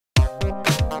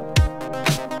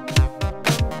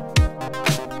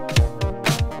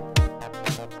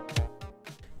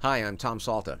Hi, I'm Tom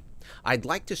Salta. I'd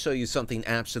like to show you something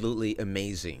absolutely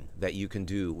amazing that you can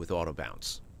do with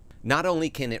AutoBounce. Not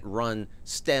only can it run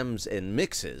stems and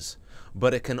mixes,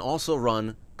 but it can also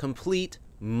run complete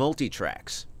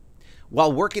multitracks.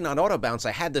 While working on AutoBounce,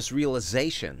 I had this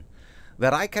realization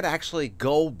that I could actually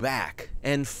go back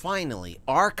and finally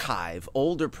archive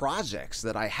older projects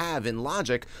that I have in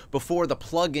Logic before the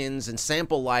plugins and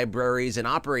sample libraries and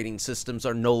operating systems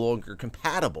are no longer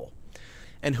compatible.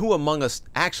 And who among us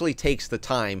actually takes the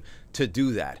time to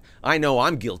do that? I know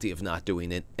I'm guilty of not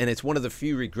doing it, and it's one of the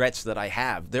few regrets that I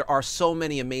have. There are so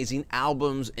many amazing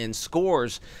albums and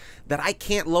scores that I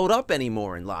can't load up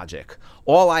anymore in Logic.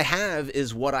 All I have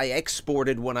is what I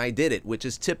exported when I did it, which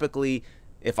is typically,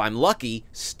 if I'm lucky,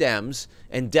 stems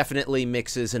and definitely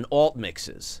mixes and alt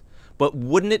mixes. But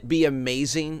wouldn't it be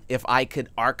amazing if I could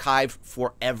archive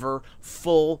forever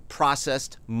full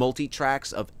processed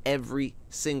multitracks of every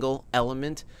single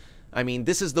element? I mean,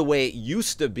 this is the way it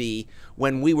used to be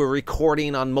when we were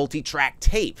recording on multitrack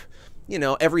tape. You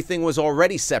know, everything was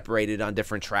already separated on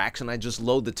different tracks and I just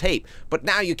load the tape. But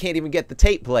now you can't even get the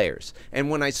tape players.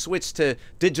 And when I switched to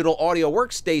digital audio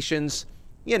workstations,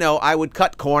 you know, I would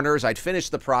cut corners, I'd finish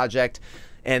the project,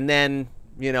 and then,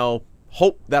 you know,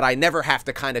 hope that I never have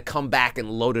to kind of come back and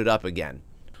load it up again.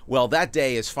 Well, that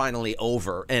day is finally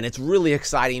over, and it's really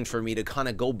exciting for me to kind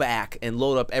of go back and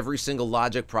load up every single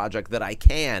Logic project that I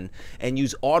can and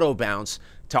use AutoBounce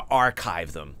to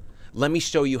archive them. Let me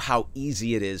show you how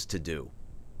easy it is to do.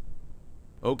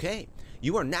 Okay,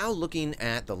 you are now looking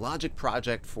at the Logic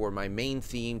project for my main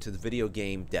theme to the video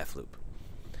game Deathloop.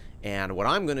 And what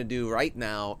I'm going to do right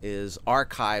now is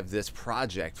archive this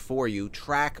project for you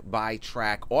track by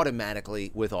track automatically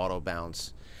with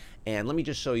AutoBounce. And let me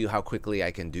just show you how quickly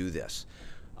I can do this.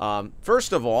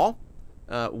 First of all,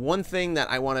 one thing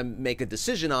that I want to make a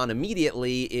decision on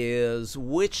immediately is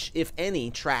which, if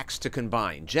any, tracks to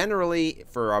combine. Generally,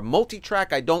 for a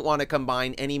multi-track, I don't want to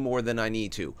combine any more than I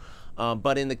need to.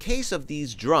 But in the case of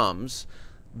these drums,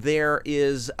 there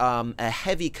is a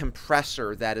heavy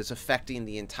compressor that is affecting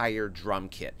the entire drum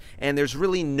kit. And there's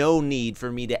really no need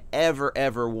for me to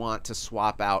ever want to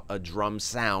swap out a drum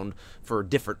sound for a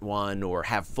different one or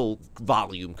have full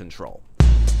volume control.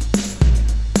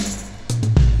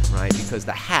 Right, because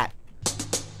the hat,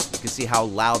 you can see how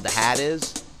loud the hat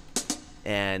is.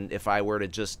 And if I were to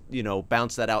just, you know,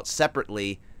 bounce that out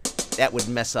separately, that would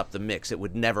mess up the mix. It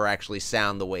would never actually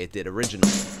sound the way it did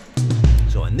originally.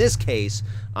 So in this case,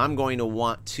 I'm going to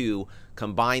want to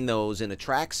combine those in a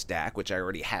track stack, which I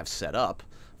already have set up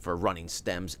for running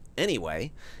stems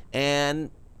anyway, and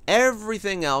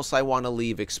everything else I want to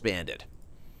leave expanded.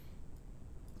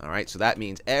 All right, so that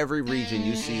means every region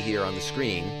you see here on the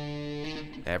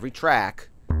screen, every track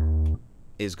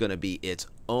is going to be its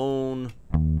own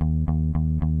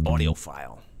audio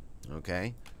file,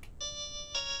 okay?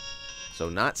 So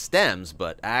not stems,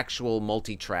 but actual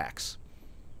multi-tracks.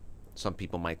 Some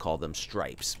people might call them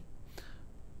stripes.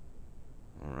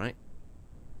 All right.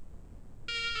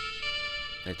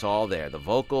 It's all there. The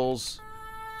vocals,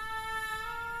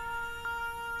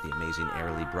 the amazing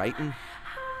Airly Brighton.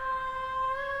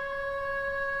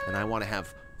 And I want to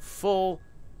have full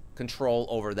control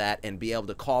over that and be able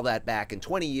to call that back in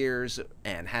 20 years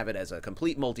and have it as a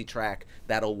complete multi-track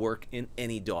that'll work in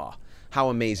any DAW. How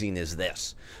amazing is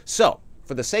this? So,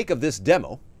 for the sake of this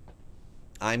demo,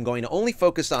 I'm going to only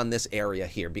focus on this area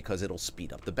here because it'll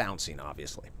speed up the bouncing,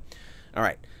 obviously. All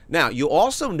right. Now, you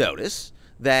also notice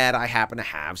that I happen to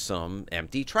have some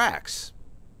empty tracks.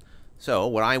 So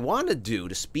what I want to do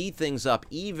to speed things up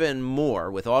even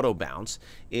more with AutoBounce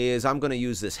is I'm going to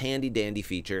use this handy-dandy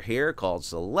feature here called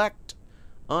Select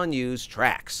Unused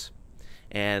Tracks.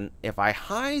 And if I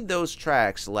hide those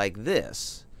tracks like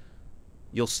this,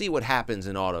 you'll see what happens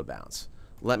in AutoBounce.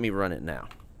 Let me run it now.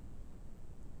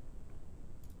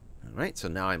 All right, so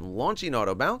now I'm launching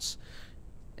AutoBounce,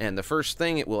 and the first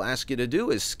thing it will ask you to do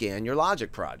is scan your Logic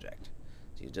project.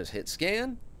 So you just hit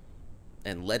scan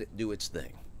and let it do its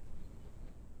thing.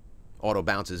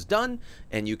 AutoBounce is done,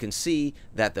 and you can see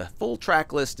that the full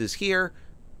track list is here,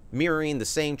 mirroring the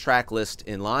same track list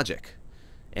in Logic.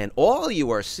 And all you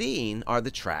are seeing are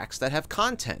the tracks that have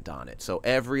content on it. So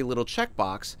every little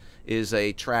checkbox is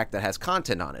a track that has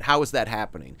content on it. How is that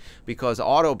happening? Because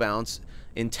AutoBounce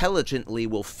intelligently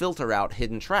will filter out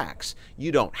hidden tracks.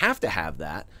 You don't have to have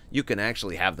that. You can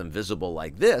actually have them visible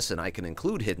like this, and I can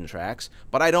include hidden tracks,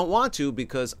 but I don't want to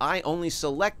because I only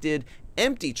selected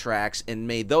empty tracks and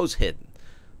made those hidden.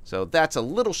 So that's a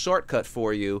little shortcut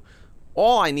for you.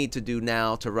 All I need to do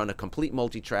now to run a complete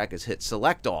multi-track is hit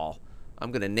select all.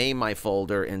 I'm going to name my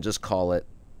folder and just call it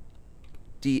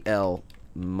DL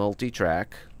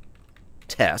multitrack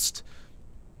test.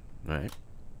 All right.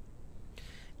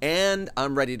 And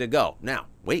I'm ready to go. Now,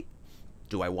 wait.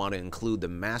 Do I want to include the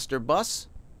master bus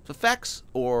effects,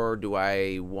 or do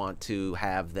I want to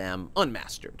have them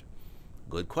unmastered?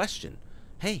 Good question.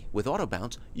 Hey, with auto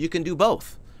bounce, you can do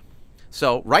both.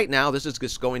 So right now, this is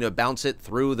just going to bounce it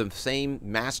through the same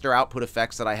master output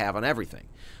effects that I have on everything.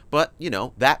 But, you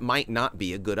know, that might not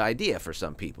be a good idea for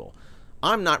some people.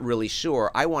 I'm not really sure.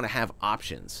 I want to have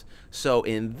options. So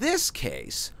in this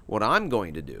case, what I'm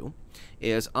going to do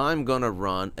is I'm going to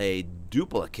run a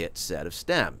duplicate set of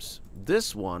stems.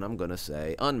 This one I'm going to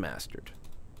say unmastered.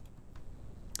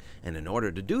 And in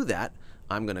order to do that,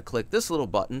 I'm going to click this little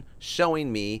button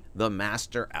showing me the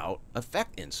master out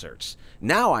effect inserts.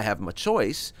 Now I have my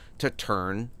choice to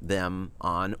turn them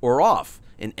on or off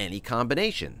in any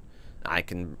combination. I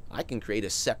can create a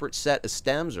separate set of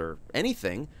stems or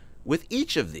anything with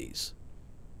each of these.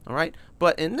 All right,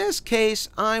 but in this case,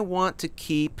 I want to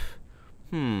keep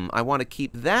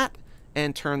that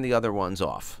and turn the other ones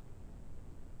off.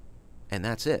 And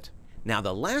that's it. Now,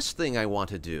 the last thing I want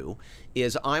to do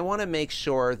is I want to make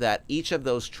sure that each of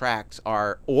those tracks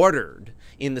are ordered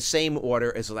in the same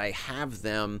order as I have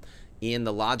them in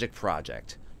the Logic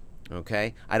project.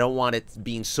 Okay? I don't want it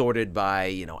being sorted by,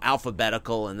 you know,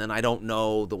 alphabetical, and then I don't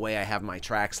know the way I have my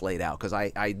tracks laid out, because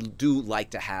I do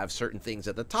like to have certain things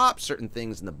at the top, certain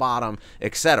things in the bottom,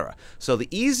 etc. So the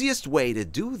easiest way to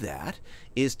do that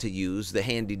is to use the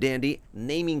handy dandy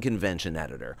naming convention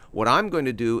editor. What I'm going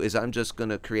to do is I'm just going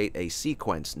to create a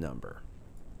sequence number.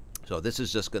 So this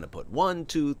is just going to put 1,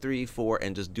 2, 3, 4,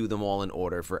 and just do them all in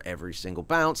order for every single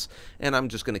bounce, and I'm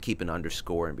just going to keep an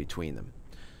underscore in between them.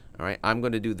 All right, I'm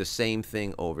going to do the same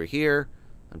thing over here.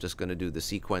 I'm just going to do the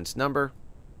sequence number.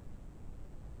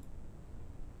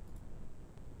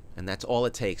 And that's all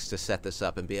it takes to set this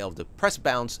up and be able to press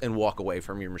bounce and walk away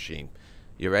from your machine.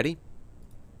 You ready?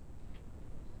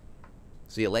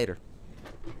 See you later.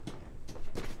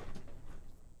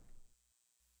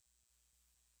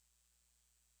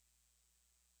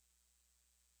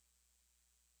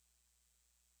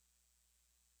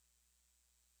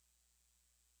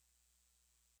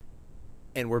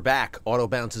 And we're back. Auto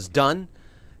bounce is done.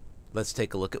 Let's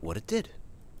take a look at what it did.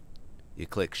 You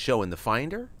click Show in the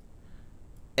Finder,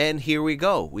 and here we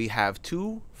go. We have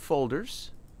 2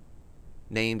 folders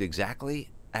named exactly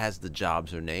as the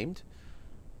jobs are named.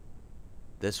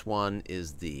 This one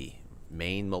is the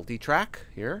main multi-track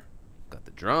here. Got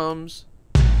the drums.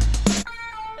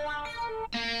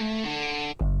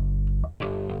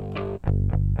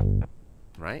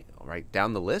 Right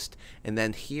down the list. And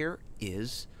then here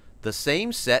is the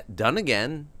same set done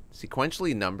again,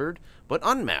 sequentially numbered, but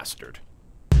unmastered.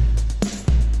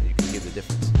 You can hear the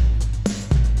difference.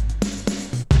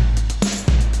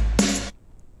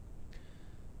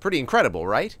 Pretty incredible,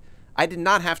 right? I did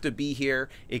not have to be here.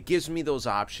 It gives me those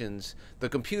options. The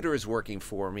computer is working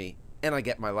for me, and I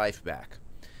get my life back.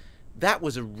 That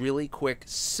was a really quick,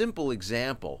 simple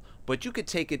example, but you could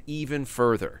take it even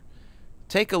further.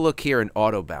 Take a look here in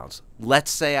auto bounce.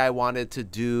 Let's say I wanted to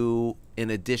do, in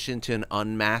addition to an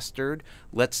unmastered,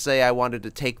 let's say I wanted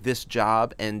to take this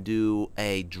job and do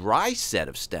a dry set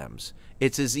of stems.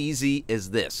 It's as easy as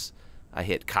this. I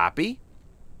hit copy.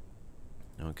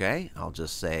 Okay, I'll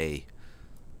just say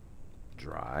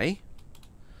dry.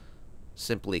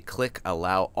 Simply click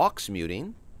allow aux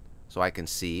muting so I can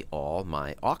see all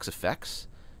my aux effects,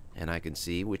 and I can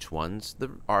see which ones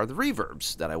are the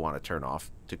reverbs that I want to turn off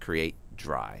to create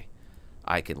dry.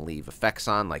 I can leave effects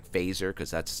on like phaser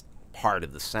because that's part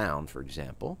of the sound, for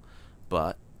example,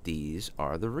 but these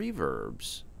are the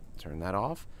reverbs. Turn that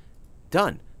off.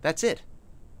 Done. That's it.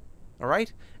 All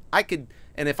right? I could,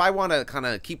 and if I want to kind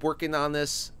of keep working on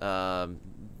this,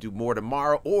 do more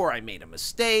tomorrow, or I made a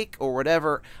mistake or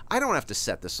whatever, I don't have to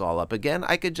set this all up again.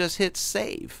 I could just hit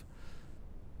save.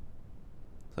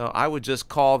 So I would just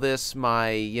call this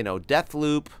my, you know, death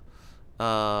loop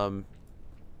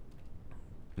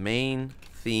main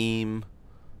theme,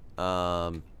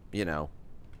 you know,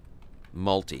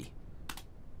 multi.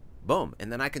 Boom.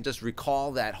 And then I can just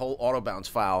recall that whole auto bounce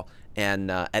file and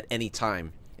at any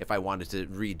time if I wanted to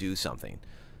redo something.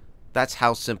 That's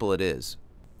how simple it is.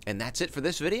 And that's it for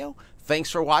this video.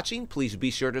 Thanks for watching. Please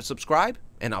be sure to subscribe,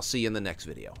 and I'll see you in the next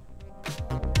video.